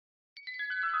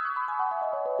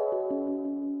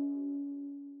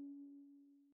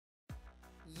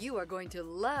You are going to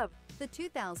love the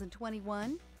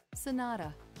 2021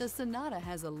 Sonata. The Sonata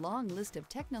has a long list of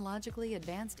technologically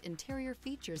advanced interior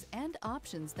features and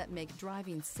options that make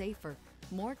driving safer,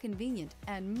 more convenient,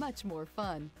 and much more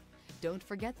fun. Don't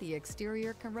forget the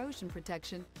exterior corrosion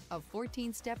protection, a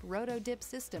 14-step roto-dip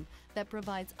system that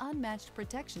provides unmatched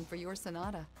protection for your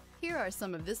Sonata. Here are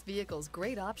some of this vehicle's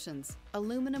great options: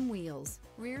 aluminum wheels,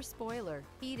 rear spoiler,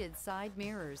 heated side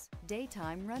mirrors,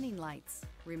 daytime running lights,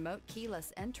 remote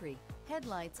keyless entry,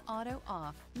 headlights auto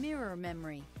off, mirror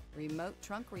memory, remote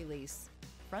trunk release,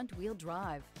 front wheel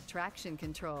drive, traction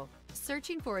control.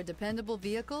 Searching for a dependable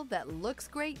vehicle that looks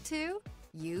great too?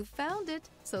 You found it,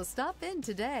 so stop in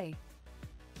today.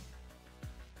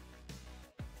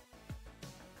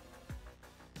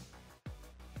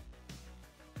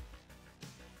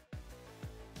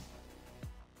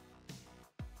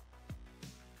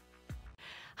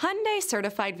 Hyundai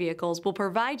Certified vehicles will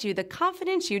provide you the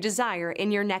confidence you desire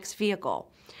in your next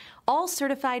vehicle. All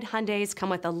certified Hyundais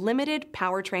come with a limited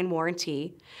powertrain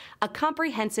warranty, a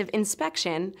comprehensive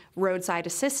inspection, roadside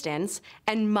assistance,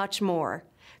 and much more.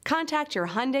 Contact your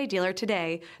Hyundai dealer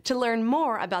today to learn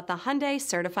more about the Hyundai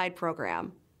Certified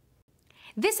program.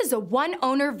 This is a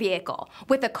one-owner vehicle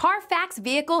with a CARFAX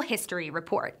Vehicle History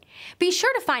Report. Be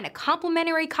sure to find a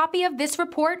complimentary copy of this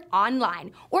report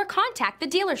online or contact the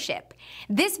dealership.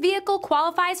 This vehicle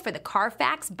qualifies for the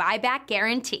CARFAX Buyback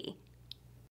Guarantee.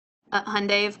 At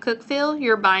Hyundai of Cookeville,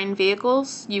 you're buying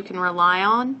vehicles you can rely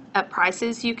on at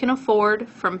prices you can afford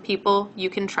from people you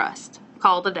can trust.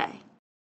 Call today.